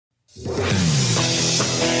Hello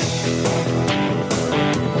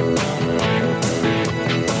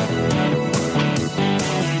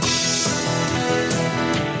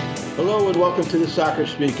and welcome to the Soccer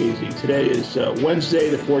Speakeasy. Today is Wednesday,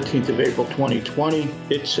 the 14th of April, 2020.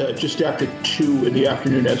 It's just after 2 in the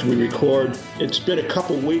afternoon as we record. It's been a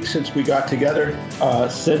couple weeks since we got together,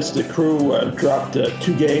 since the crew dropped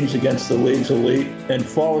 2 games against the league's elite and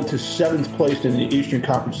fallen to 7th place in the Eastern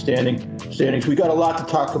Conference standings. We got a lot to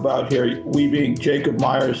talk about here, we being Jacob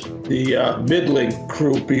Myers, the middling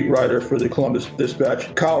crew beat writer for the Columbus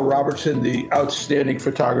Dispatch, Kyle Robertson, the outstanding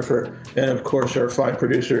photographer, and of course our fine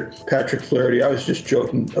producer, Patrick Flaherty. I was just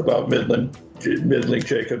joking about middling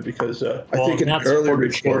Jacob because I think in an earlier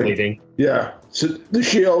recording, so the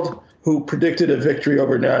Shield, who predicted a victory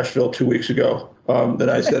over Nashville 2 weeks ago, then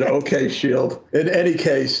I said, okay, Shield. In any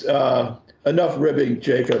case, enough ribbing,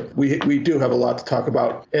 Jacob. We do have a lot to talk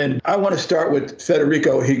about. And I want to start with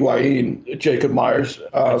Federico Higuain, Jacob Myers.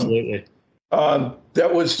 Absolutely.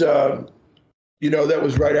 That was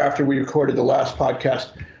right after we recorded the last podcast.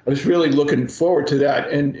 I was really looking forward to that,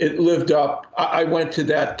 and it lived up. I went to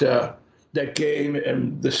that game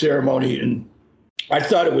and the ceremony, and I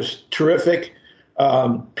thought it was terrific.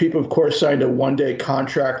 People, of course, signed a one-day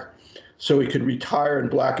contract so he could retire in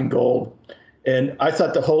black and gold. And I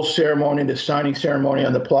thought the whole ceremony, the signing ceremony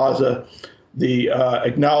on the plaza, the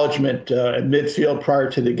acknowledgement at midfield prior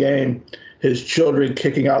to the game, his children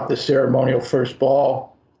kicking out the ceremonial first balls,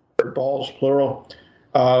 plural.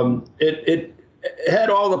 It had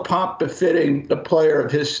all the pomp befitting a player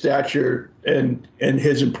of his stature and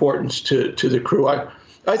his importance to the crew.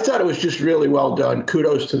 I thought it was just really well done.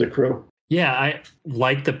 Kudos to the crew. Yeah, I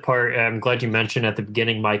like the part. I'm glad you mentioned at the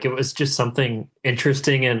beginning, Mike. It was just something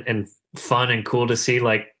interesting and fun and cool to see,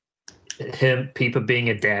 like Pipa being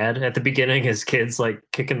a dad at the beginning, his kids like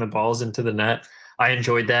kicking the balls into the net. I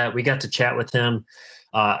enjoyed that. We got to chat with him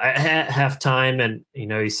at halftime, and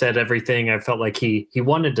he said everything I felt like he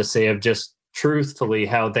wanted to say, of just truthfully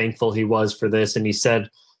how thankful he was for this. And he said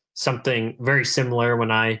something very similar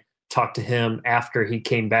when I talked to him after he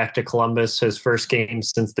came back to Columbus, his first game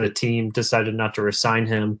since the team decided not to re-sign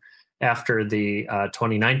him after the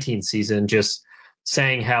 2019 season, just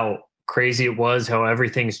saying how crazy it was, how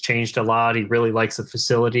everything's changed a lot. He really likes the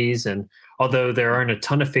facilities, and although there aren't a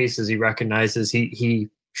ton of faces he recognizes, he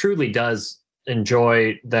truly does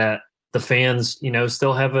enjoy that the fans,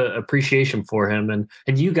 still have an appreciation for him. And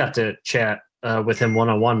you got to chat with him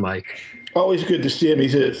one-on-one, Mike. Always good to see him.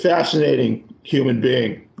 He's a fascinating human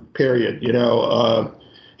being, period.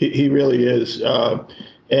 He really is.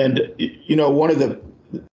 And one of the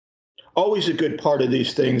always a good part of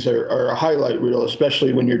these things are a highlight reel,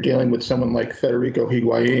 especially when you're dealing with someone like Federico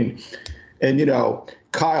Higuain. And,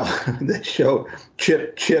 Kyle, that show,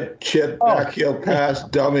 chip, backheel pass,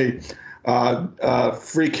 dummy,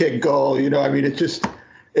 free kick goal. It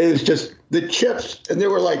was just the chips, and there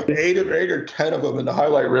were like eight or 10 of them in the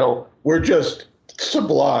highlight reel, were just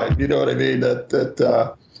sublime. You know what I mean?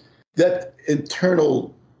 That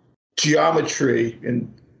internal geometry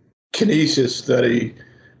and kinesis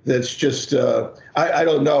that's just I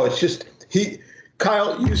don't know. It's just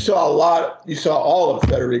Kyle, you saw all of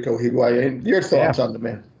Federico Higuain. Your thoughts on the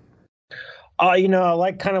man? I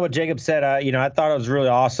like kind of what Jacob said. I thought it was really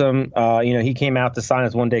awesome. He came out to sign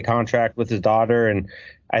his one-day contract with his daughter, and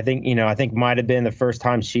I think might have been the first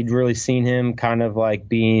time she'd really seen him kind of like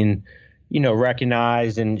being,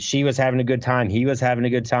 recognized, and she was having a good time. He was having a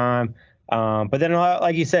good time. But then,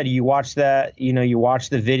 like you said, you watch that, you watch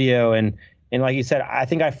the video, and like you said, I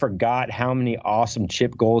think I forgot how many awesome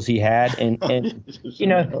chip goals he had, and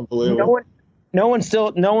no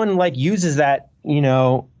one like uses that,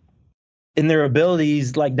 in their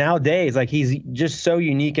abilities, like nowadays. Like he's just so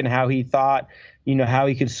unique in how he thought, how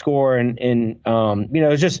he could score, and it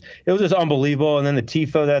was just unbelievable. And then the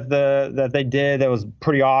tifo that they did, that was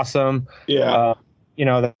pretty awesome. Yeah.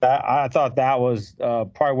 That I thought that was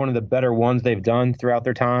probably one of the better ones they've done throughout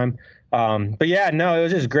their time. But yeah, no, it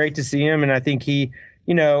was just great to see him, and I think he,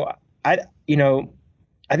 I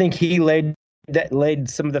think he laid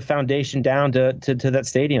some of the foundation down to that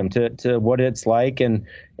stadium, to what it's like, and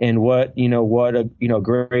what a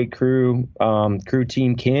great crew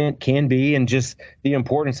team can be, and just the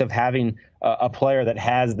importance of having a player that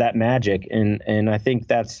has that magic, and I think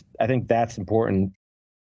that's important.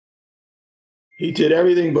 He did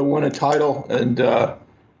everything but win a title, and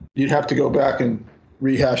you'd have to go back and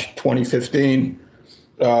rehash 2015.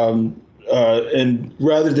 And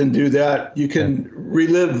rather than do that, you can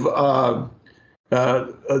relive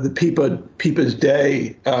the Pipa's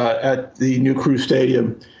day at the New Crew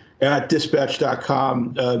Stadium at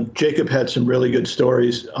dispatch.com. Jacob had some really good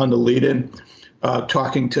stories on the lead-in,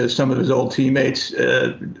 talking to some of his old teammates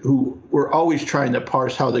who were always trying to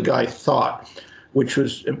parse how the guy thought, which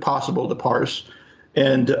was impossible to parse.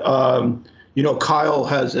 And, Kyle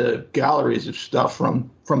has galleries of stuff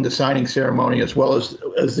from the signing ceremony as well as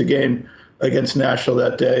the game against Nashville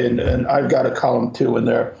that day. And I've got a column too in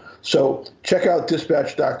there. So check out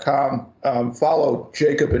dispatch.com. Follow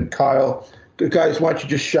Jacob and Kyle. Guys, why don't you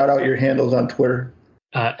just shout out your handles on Twitter?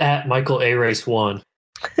 At Michael A. Race 1.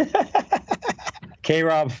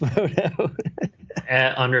 K-Rob Photo.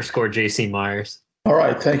 At _ JC Myers. All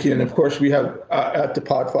right, thank you. And of course, we have at the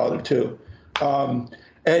Podfather too.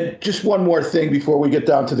 And just one more thing before we get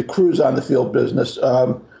down to the Crews on the field business.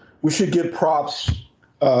 We should give props,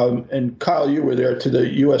 and Kyle, you were there, to the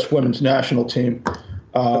U.S. women's national team,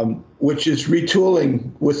 which is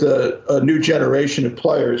retooling with a new generation of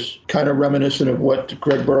players, kind of reminiscent of what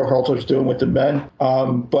Greg Berhalter is doing with the men.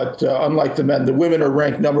 But unlike the men, the women are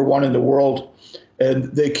ranked number 1 in the world, and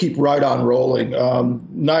they keep right on rolling.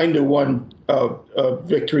 9-1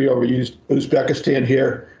 victory over Uzbekistan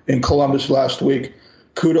here in Columbus last week.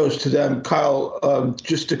 Kudos to them. Kyle,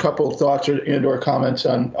 just a couple of thoughts or comments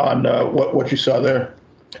on what you saw there.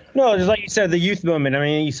 No, just like you said, the youth movement. I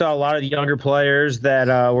mean, you saw a lot of the younger players that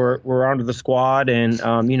were onto the squad, and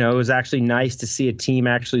it was actually nice to see a team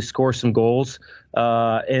actually score some goals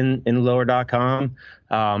in lower.com.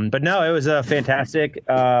 But no, it was fantastic.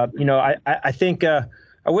 I think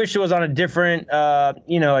I wish it was on a different,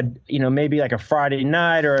 maybe like a Friday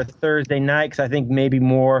night or a Thursday night, because I think maybe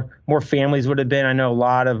more families would have been. I know a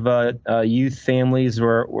lot of youth families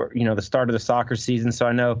were the start of the soccer season, so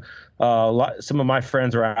I know some of my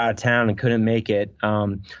friends were out of town and couldn't make it.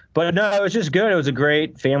 But no, it was just good. It was a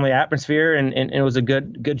great family atmosphere, and it was a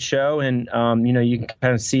good show. And you can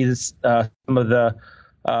kind of see this some of the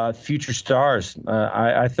future stars.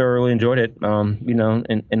 I thoroughly enjoyed it,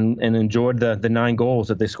 and enjoyed the 9 goals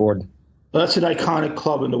that they scored. Well, that's an iconic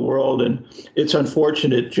club in the world, and it's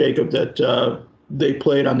unfortunate, Jacob, that they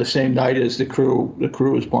played on the same night as the Crew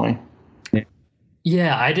was playing.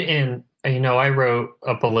 Yeah, I didn't. I wrote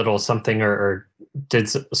up a little something or did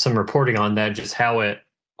some reporting on that, just how it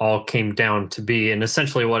all came down to be. And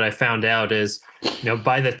essentially what I found out is,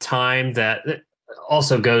 by the time that it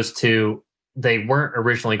also goes to, they weren't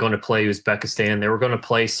originally going to play Uzbekistan. They were going to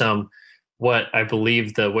play what I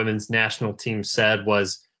believe the women's national team said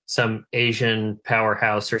was some Asian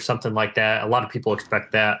powerhouse or something like that. A lot of people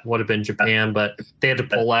expect that would have been Japan, but they had to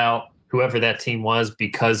pull out whoever that team was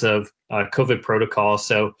because of COVID protocol.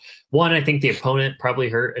 So one, I think the opponent probably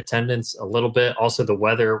hurt attendance a little bit. Also the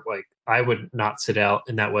weather, like I would not sit out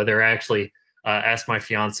in that weather. I actually asked my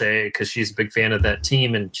fiance, because she's a big fan of that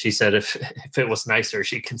team, and she said if it was nicer,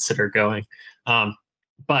 she'd consider going.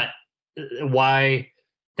 But why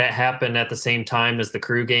that happened at the same time as the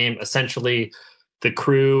Crew game, essentially the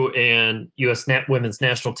Crew and U.S. women's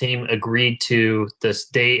national team agreed to this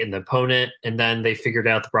date and the opponent, and then they figured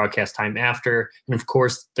out the broadcast time after. And of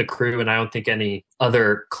course, the Crew, and I don't think any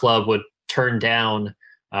other club would turn down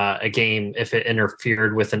a game if it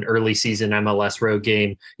interfered with an early season MLS road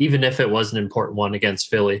game, even if it was an important one against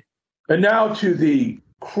Philly. And now to the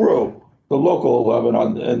Crew, the local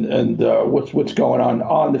 11, and what's going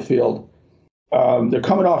on the field. They're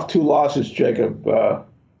coming off 2 losses, Jacob.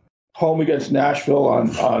 Home against Nashville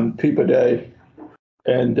on Pipa Day,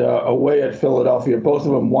 and away at Philadelphia. Both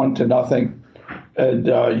of them 1-0.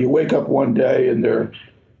 And you wake up one day and they're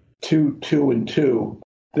 2-2.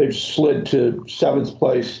 They've slid to 7th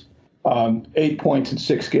place, 8 points in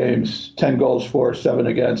 6 games, 10 goals for, 7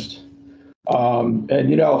 against. And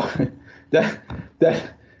that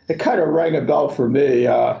it kind of rang a bell for me.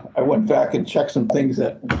 I went back and checked some things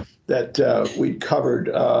that we covered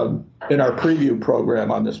in our preview program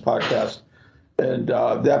on this podcast. And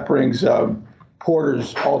that brings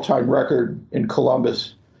Porter's all-time record in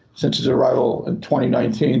Columbus since his arrival in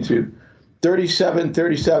 2019 to 37,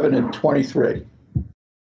 37, and 23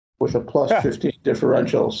 with a plus 15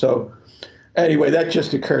 differential. So anyway, that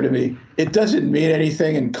just occurred to me. It doesn't mean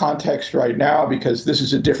anything in context right now because this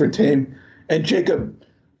is a different team. And Jacob,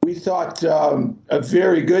 we thought a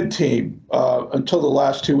very good team until the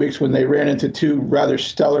last 2 weeks when they ran into 2 rather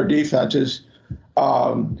stellar defenses.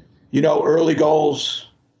 Early goals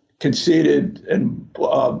conceded and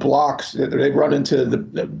blocks. They run into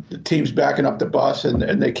the teams backing up the bus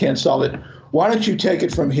and they can't solve it. Why don't you take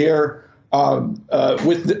it from here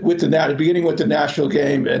beginning with the Nashville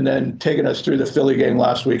game and then taking us through the Philly game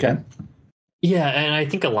last weekend? Yeah, and I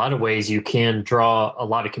think a lot of ways you can draw a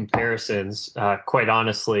lot of comparisons, quite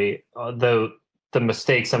honestly, though the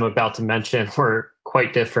mistakes I'm about to mention were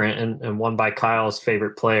quite different, and one by Kyle's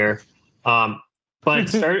favorite player. But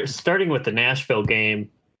starting with the Nashville game,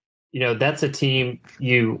 that's a team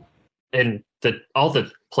all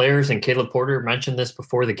the players and Caleb Porter mentioned this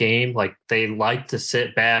before the game. Like, they like to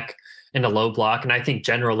sit back in a low block. And I think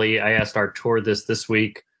generally, I asked Artur this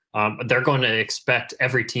week, they're going to expect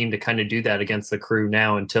every team to kind of do that against the Crew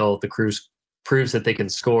now until the Crew proves that they can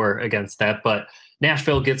score against that. But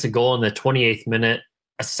Nashville gets a goal in the 28th minute,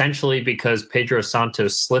 essentially because Pedro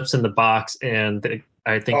Santos slips in the box, and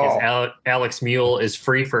I think Alex Mule is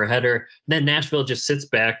free for a header. Then Nashville just sits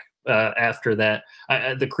back after that.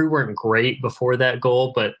 The Crew weren't great before that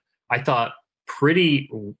goal, but I thought pretty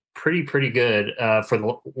good for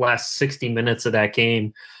the last 60 minutes of that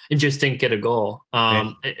game, and just didn't get a goal.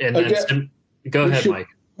 And then go ahead, Mike.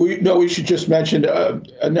 We should just mention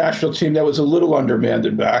a national team that was a little undermanned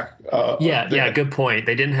in back. Good point.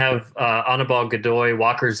 They didn't have Anibal Godoy,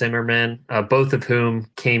 Walker Zimmerman, both of whom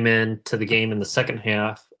came in to the game in the second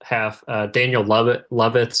half. Daniel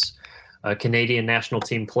Lovitz, a Canadian national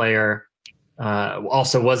team player,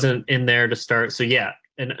 also wasn't in there to start. So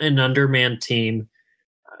an undermanned team.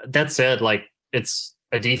 That said, it's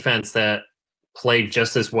a defense that played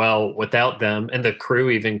just as well without them, and the Crew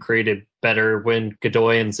even created better when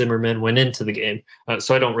Godoy and Zimmerman went into the game.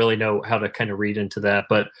 So I don't really know how to kind of read into that,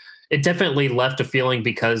 but it definitely left a feeling,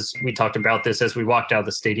 because we talked about this as we walked out of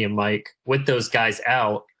the stadium, Mike, with those guys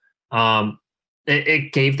out.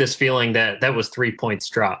 It gave this feeling that was 3 points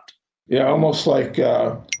dropped. Yeah, almost like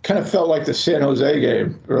kind of felt like the San Jose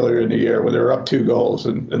game earlier in the year where they were up 2 goals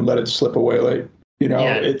and let it slip away late.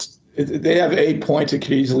 They have 8 points. It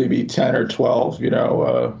could easily be 10 or 12,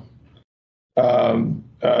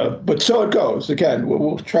 but so it goes. Again,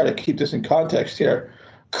 we'll try to keep this in context here.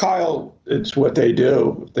 Kyle, it's what they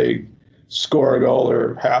do. They score a goal,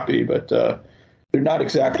 they're happy, but they're not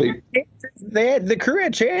exactly. The Crew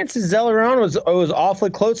had chances. Zellerano was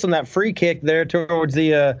awfully close on that free kick there towards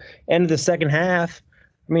the end of the second half.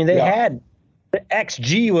 I mean, they had the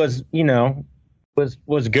XG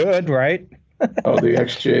was good, right? Oh, the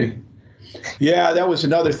XG. Yeah, that was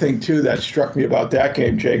another thing too that struck me about that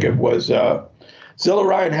game, Jacob, was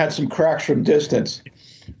Zellerano had some cracks from distance.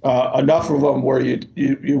 Enough of them where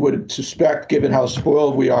you would suspect, given how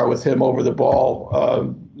spoiled we are with him over the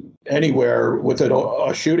ball anywhere within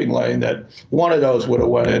a shooting lane, that one of those would have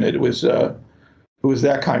went in. It was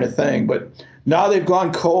that kind of thing. But now they've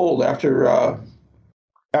gone cold after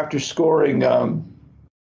scoring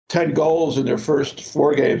 10 goals in their first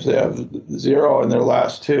 4 games. They have 0 in their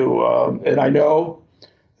last 2. And I know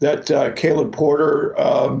that Caleb Porter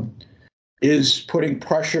is putting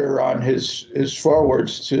pressure on his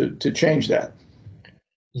forwards to change that.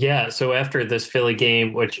 Yeah, so after this Philly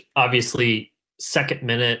game, which obviously second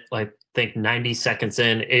minute, I think 90 seconds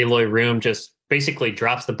in, Eloy Room just basically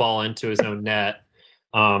drops the ball into his own net.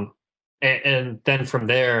 And then from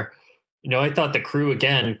there, I thought the Crew,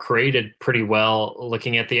 again, created pretty well.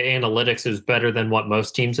 Looking at the analytics, it was better than what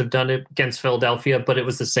most teams have done against Philadelphia, but it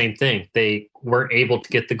was the same thing. They weren't able to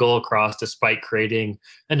get the goal across despite creating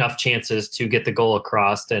enough chances to get the goal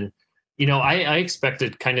across. And, I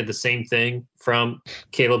expected kind of the same thing from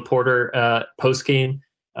Caleb Porter post-game,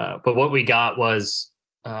 but what we got was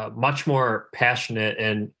much more passionate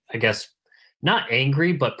and, I guess, not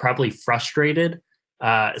angry, but probably frustrated.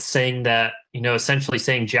 Saying that, essentially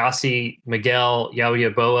saying Gyasi, Miguel,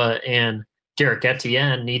 Yaoyaboa, and Derek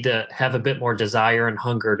Etienne need to have a bit more desire and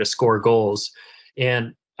hunger to score goals.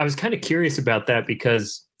 And I was kind of curious about that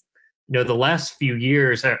because, the last few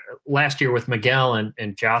years, last year with Miguel and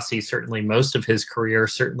Gyasi, certainly most of his career,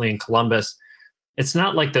 certainly in Columbus, it's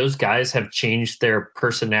not like those guys have changed their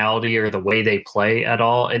personality or the way they play at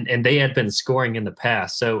all. And they had been scoring in the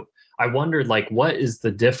past. So I wondered, what is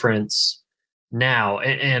the difference now?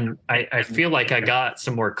 And I feel like I got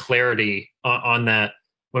some more clarity on that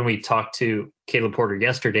when we talked to Caleb Porter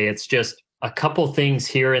yesterday. It's just a couple things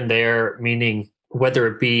here and there, meaning whether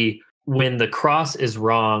it be when the cross is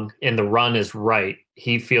wrong and the run is right,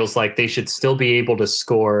 he feels like they should still be able to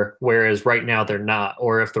score, whereas right now they're not.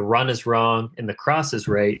 Or if the run is wrong and the cross is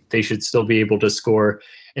right, they should still be able to score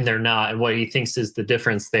and they're not. And what he thinks is the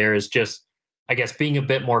difference there is just, I guess, being a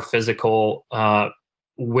bit more physical,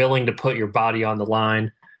 willing to put your body on the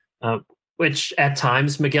line, which at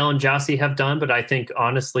times Miguel and Gyasi have done. But I think,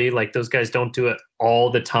 honestly, those guys don't do it all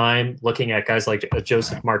the time. Looking at guys like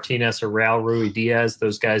Joseph Martinez or Raul Ruidiaz,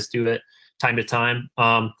 those guys do it time to time.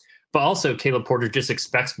 But also Caleb Porter just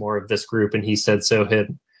expects more of this group, and he said so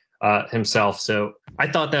himself. So I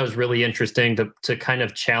thought that was really interesting to kind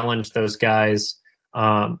of challenge those guys,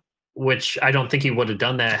 which I don't think he would have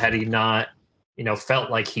done that had he not,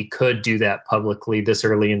 felt like he could do that publicly this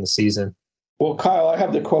early in the season. Well, Kyle, I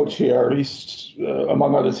have the quotes here. He's,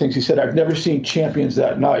 among other things, he said, "I've never seen champions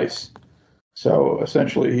that nice." So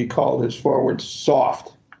essentially, he called his forwards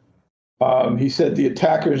soft. He said the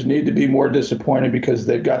attackers need to be more disappointed because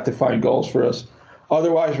they've got to find goals for us.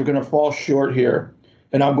 Otherwise, we're going to fall short here,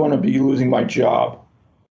 and I'm going to be losing my job.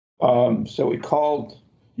 So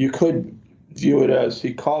you could view it as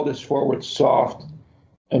he called his forwards soft,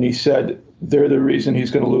 and he said they're the reason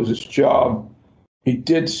he's going to lose his job. He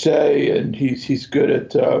did say, and he's good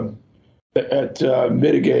at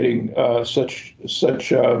mitigating such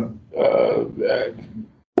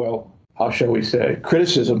well, how shall we say,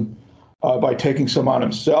 criticism by taking some on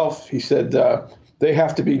himself. He said they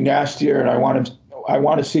have to be nastier, and I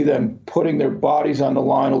want to see them putting their bodies on the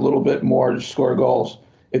line a little bit more to score goals.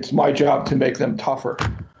 It's my job to make them tougher.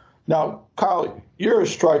 Now, Kyle, you're a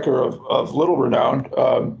striker of little renown,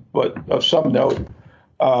 but of some note.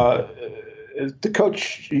 The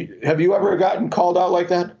coach, have you ever gotten called out like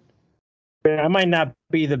that? I might not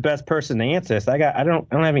be the best person to answer this. I don't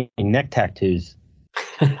have any neck tattoos.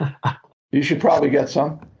 You should probably get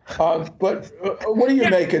some. But what do you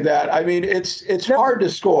make of that? I mean, it's hard to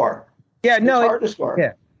score. Yeah, no, it's hard to score.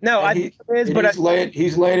 Yeah, no, he's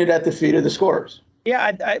laying it at the feet of the scorers.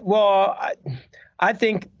 Yeah, I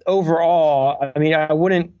think overall, I mean, I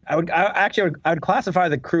would classify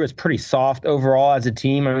the Crew as pretty soft overall as a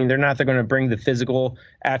team. I mean, they're going to bring the physical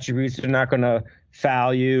attributes. They're not going to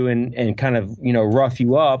foul you and kind of, rough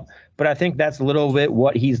you up. But I think that's a little bit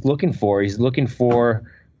what he's looking for. He's looking for,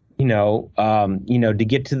 to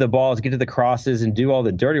get to the balls, get to the crosses and do all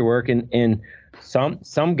the dirty work. And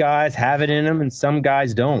some guys have it in them and some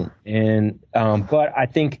guys don't. And but I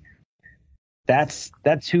think that's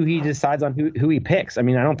who he decides on who he picks. I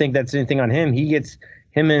mean, I don't think that's anything on him.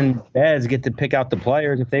 Him and Bez get to pick out the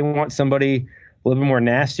players. If they want somebody a little bit more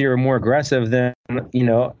nasty or more aggressive, then,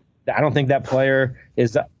 I don't think that player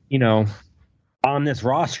is, on this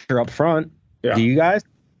roster up front. Yeah. Do you guys?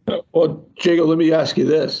 Well, Jago, let me ask you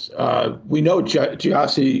this. We know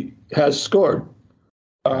Gyasi has scored.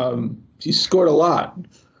 He's scored a lot.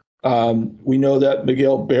 We know that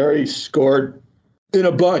Miguel Berry scored in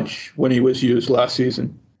a bunch when he was used last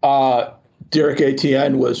season. Derek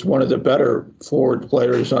Etienne was one of the better forward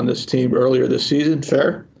players on this team earlier this season.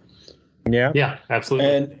 Fair? Yeah,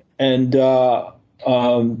 absolutely. And Yaya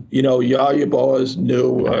Boa is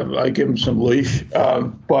new. I give him some leash.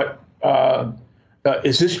 But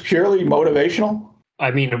is this purely motivational?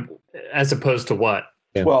 I mean, as opposed to what?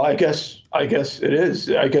 Yeah. Well, I guess it is.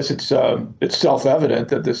 I guess it's self-evident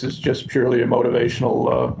that this is just purely a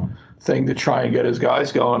motivational thing to try and get his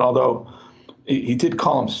guys going. Although he did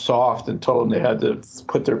call them soft and told them they had to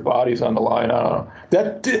put their bodies on the line. I don't know.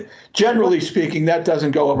 That, generally speaking, that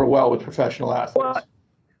doesn't go over well with professional athletes.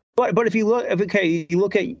 But if you look,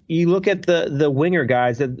 you look at the winger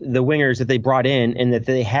guys, the wingers that they brought in and that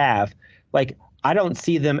they have, like, I don't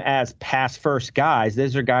see them as pass first guys.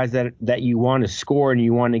 Those are guys that you want to score and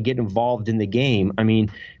you want to get involved in the game. I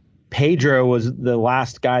mean, Pedro was the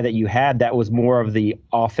last guy that you had that was more of the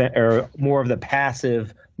offense or more of the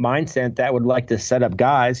passive mindset that would like to set up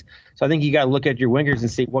guys. So I think you got to look at your wingers and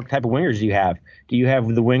see what type of wingers do you have. Do you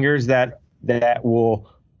have the wingers that will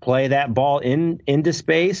play that ball into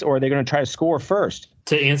space, or are they going to try to score first?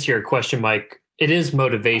 To answer your question, Mike, it is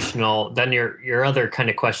motivational. Then your other kind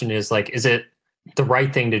of question is like, is it the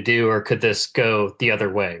right thing to do, or could this go the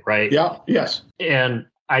other way, right? Yeah, yes. And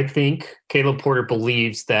I think Caleb Porter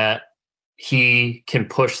believes that he can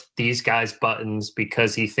push these guys' buttons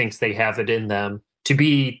because he thinks they have it in them to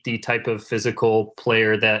be the type of physical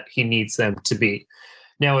player that he needs them to be.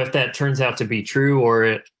 Now, if that turns out to be true,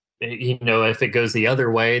 or if it goes the other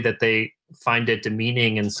way, that they find it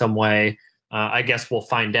demeaning in some way, I guess we'll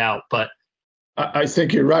find out. But I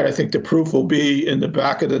think you're right. I think the proof will be in the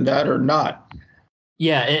back of the net or not.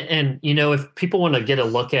 Yeah, and if people want to get a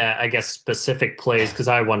look at, I guess, specific plays, because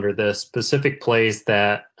I wonder this, specific plays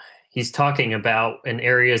that he's talking about in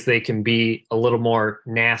areas they can be a little more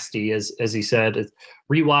nasty, as he said,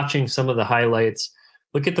 rewatching some of the highlights.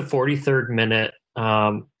 Look at the 43rd minute.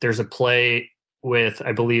 There's a play with,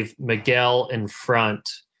 I believe, Miguel in front,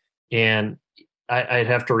 and I'd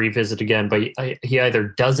have to revisit again, but he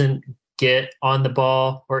either doesn't get on the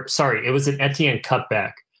ball, or sorry, it was an Etienne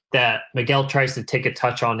cutback that Miguel tries to take a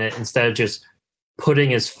touch on it instead of just putting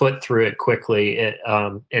his foot through it quickly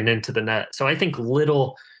and into the net. So I think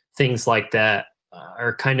little things like that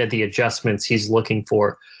are kind of the adjustments he's looking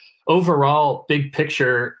for. Overall, big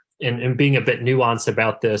picture, and being a bit nuanced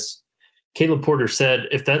about this, Caleb Porter said,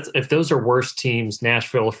 if those are worse teams,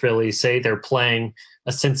 Nashville or Philly, say they're playing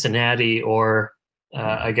a Cincinnati or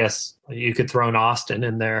I guess you could throw an Austin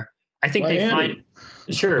in there. I think Miami.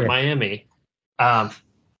 Miami. I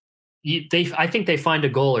think they find a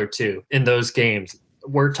goal or two in those games.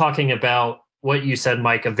 We're talking about what you said,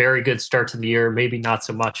 Mike, a very good start to the year, maybe not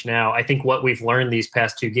so much now. I think what we've learned these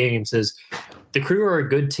past 2 games is the Crew are a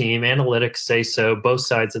good team. Analytics say so, both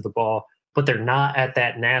sides of the ball, but they're not at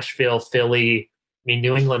that Nashville, Philly. I mean,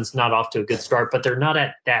 New England's not off to a good start, but they're not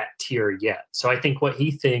at that tier yet. So I think what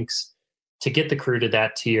he thinks to get the Crew to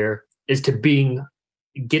that tier is getting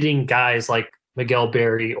guys like Miguel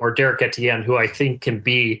Berry or Derek Etienne, who I think can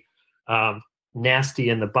be nasty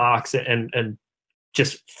in the box and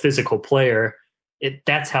just physical player.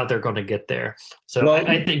 That's how they're going to get there. So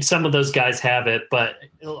I think some of those guys have it, but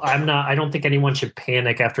I don't think anyone should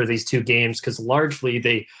panic after these 2 games because largely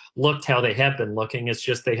they looked how they have been looking. It's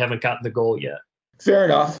just they haven't gotten the goal yet. Fair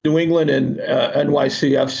enough. New England and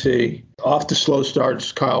NYCFC off to slow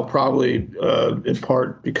starts, Kyle, probably in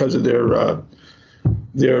part because of the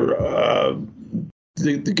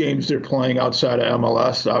games they're playing outside of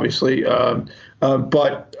MLS, obviously.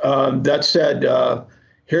 But that said,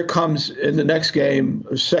 here comes in the next game,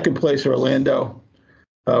 second place Orlando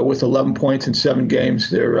with 11 points in 7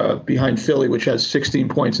 games. They're behind Philly, which has 16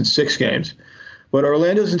 points in 6 games. But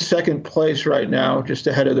Orlando's in second place right now, just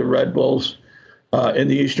ahead of the Red Bulls in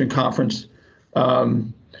the Eastern Conference.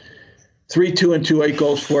 3-2-2, 8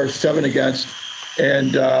 goals for, 7 against.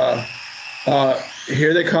 And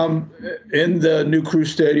here they come in the new Crew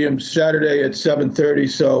Stadium Saturday at 7:30.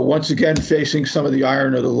 So once again, facing some of the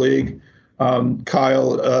iron of the league.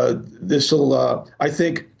 Kyle, this'll. I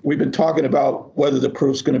think we've been talking about whether the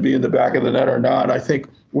proof's going to be in the back of the net or not. I think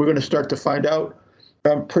we're going to start to find out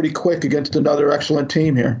pretty quick against another excellent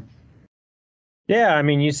team here. Yeah, I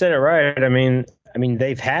mean, you said it right. I mean,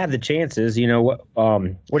 they've had the chances. You know, what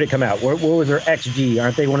did it come out? What was their XG?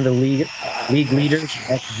 Aren't they one of the league leaders?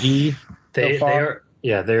 XG.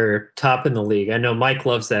 They're top in the league. I know Mike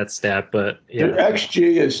loves that stat, but their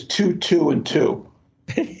XG is 2-2-2.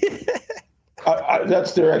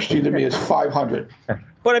 That's their XG to me is 500.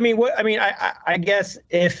 But I guess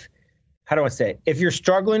if you're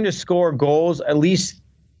struggling to score goals, at least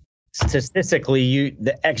statistically,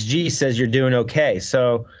 the XG says you're doing okay.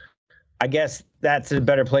 So I guess that's a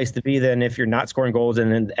better place to be than if you're not scoring goals and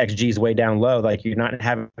then the XG is way down low, like you're not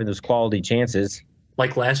having those quality chances.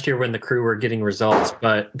 Like last year when the Crew were getting results,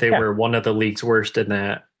 but they were one of the league's worst in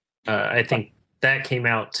that. I think that came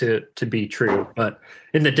out to be true. But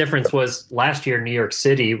the difference was last year New York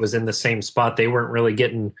City was in the same spot. They weren't really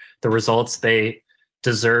getting the results they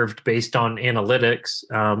deserved based on analytics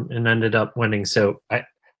and ended up winning.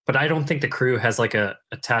 But I don't think the Crew has like a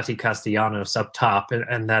Tati Castellanos up top,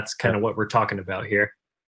 and that's kind of what we're talking about here.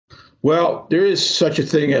 Well, there is such a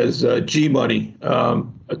thing as G money.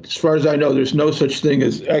 As far as I know, there's no such thing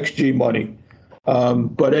as XG money.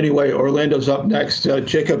 But anyway, Orlando's up next.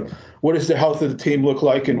 Jacob, what does the health of the team look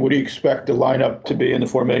like, and what do you expect the lineup to be in the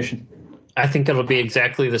formation? I think it'll be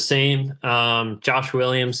exactly the same. Josh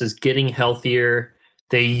Williams is getting healthier.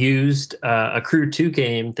 They used a Crew 2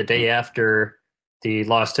 game the day after the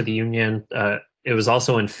loss to the Union. It was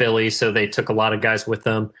also in Philly, so they took a lot of guys with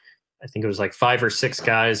them. I think it was like 5 or 6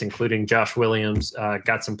 guys, including Josh Williams,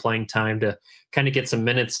 got some playing time to kind of get some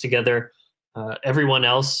minutes together. Everyone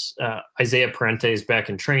else, Isaiah Parente is back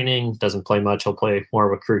in training, doesn't play much. He'll play more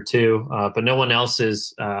with Crew 2, but no one else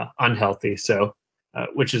is unhealthy, so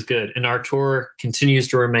which is good. And Artur continues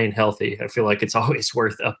to remain healthy. I feel like it's always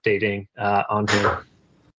worth updating on him.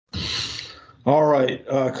 All right.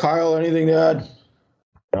 Kyle, anything to add?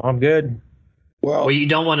 No, I'm good. Well, you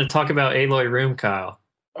don't want to talk about Aloy Room, Kyle.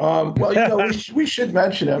 We should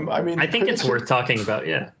mention him. I mean, I think it's worth talking about.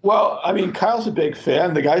 Yeah. Well, I mean, Kyle's a big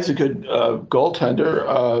fan. The guy's a good goaltender,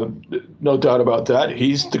 no doubt about that.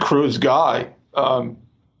 He's the Crew's guy. All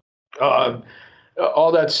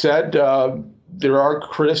that said, there are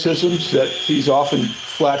criticisms that he's often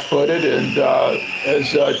flat-footed, and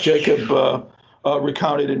as Jacob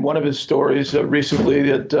recounted in one of his stories recently,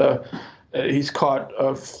 that he's caught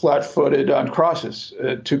flat-footed on crosses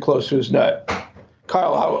too close to his net.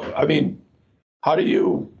 Kyle, how do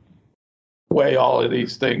you weigh all of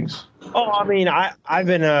these things? Oh, I mean, I've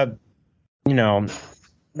been been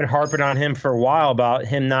harping on him for a while about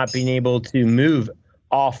him not being able to move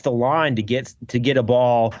off the line to get a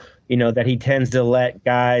ball, that he tends to let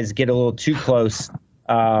guys get a little too close,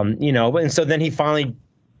 and so then he finally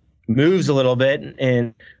moves a little bit,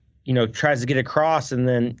 and tries to get across and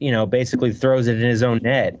then, basically throws it in his own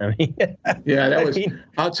net. I mean, yeah,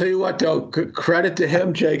 I'll tell you what, though, credit to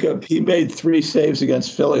him, Jacob. He made 3 saves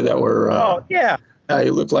against Philly that were, he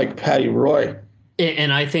looked like Patty Roy.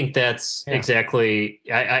 And I think that's exactly,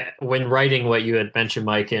 when writing what you had mentioned,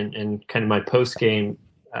 Mike, and kind of my post-game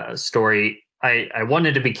story, I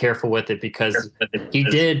wanted to be careful with it because he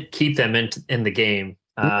did keep them in the game.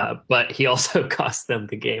 But he also cost them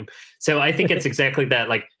the game. So I think it's exactly that.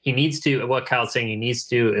 Like, he needs to, what Kyle's saying, he needs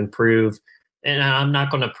to improve. And I'm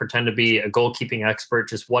not going to pretend to be a goalkeeping expert,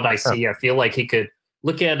 just what I see. I feel like he could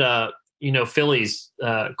look at, Philly's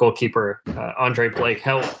goalkeeper, Andre Blake,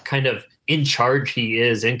 how kind of in charge he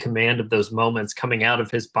is, in command of those moments, coming out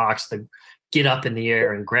of his box to get up in the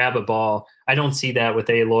air and grab a ball. I don't see that with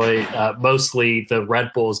Aloy. Mostly the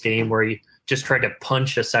Red Bulls game where he just tried to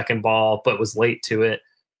punch a second ball but was late to it.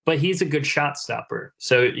 But he's a good shot stopper.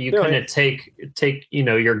 So you kind of take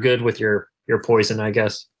you're good with your poison, I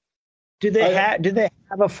guess. Do they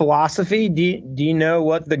have a philosophy? Do you know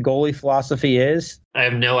what the goalie philosophy is? I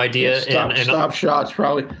have no idea. Stop shots,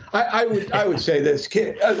 probably. I would say this.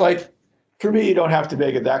 Like, for me, you don't have to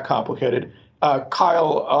make it that complicated.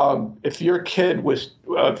 Kyle, if your kid was,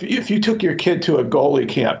 if you took your kid to a goalie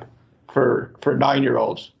camp for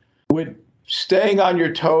 9-year-olds, would staying on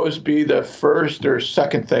your toes be the first or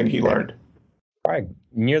second thing he learned? Probably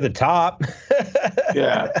near the top.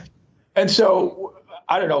 Yeah. And so,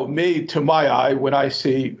 I don't know, to my eye, when I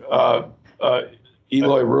see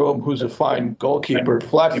Eloy Room, who's a fine goalkeeper,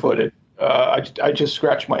 flat-footed, I just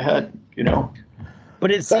scratch my head,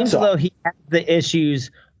 But it seems though he has the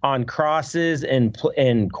issues on crosses and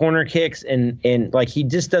corner kicks and like he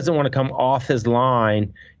just doesn't want to come off his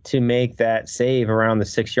line to make that save around the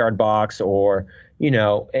 6-yard box or,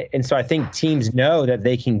 and so I think teams know that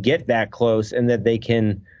they can get that close and that they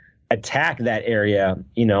can attack that area,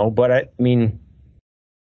 but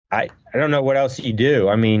I don't know what else you do.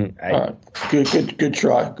 I mean, good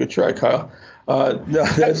try, Kyle.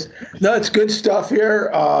 No, it's good stuff here.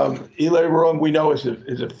 Eloy Room, we know, is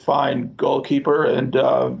a fine goalkeeper,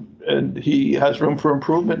 and he has room for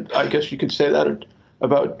improvement. I guess you could say that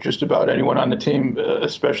about just about anyone on the team,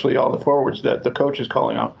 especially all the forwards that the coach is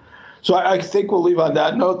calling out. So I think we'll leave on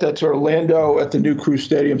that note. That's Orlando at the New Crew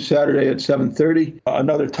Stadium Saturday at 7:30.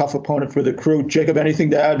 Another tough opponent for the Crew. Jacob, anything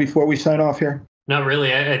to add before we sign off here? Not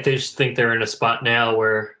really. I just think they're in a spot now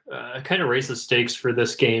where kind of raise the stakes for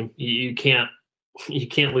this game. You can't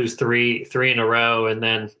lose three in a row, and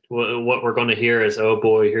then what we're going to hear is, oh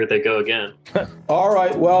boy, here they go again. All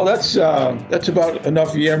right. Well, that's about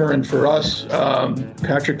enough yammering for us.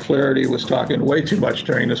 Patrick Flaherty was talking way too much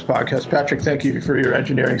during this podcast. Patrick, thank you for your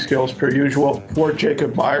engineering skills per usual. For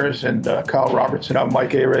Jacob Myers and Kyle Robertson, I'm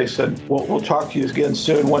Mike Arace, and we'll talk to you again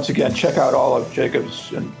soon. Once again, check out all of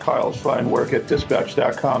Jacob's and Kyle's fine work at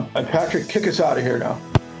dispatch.com. And Patrick, kick us out of here now.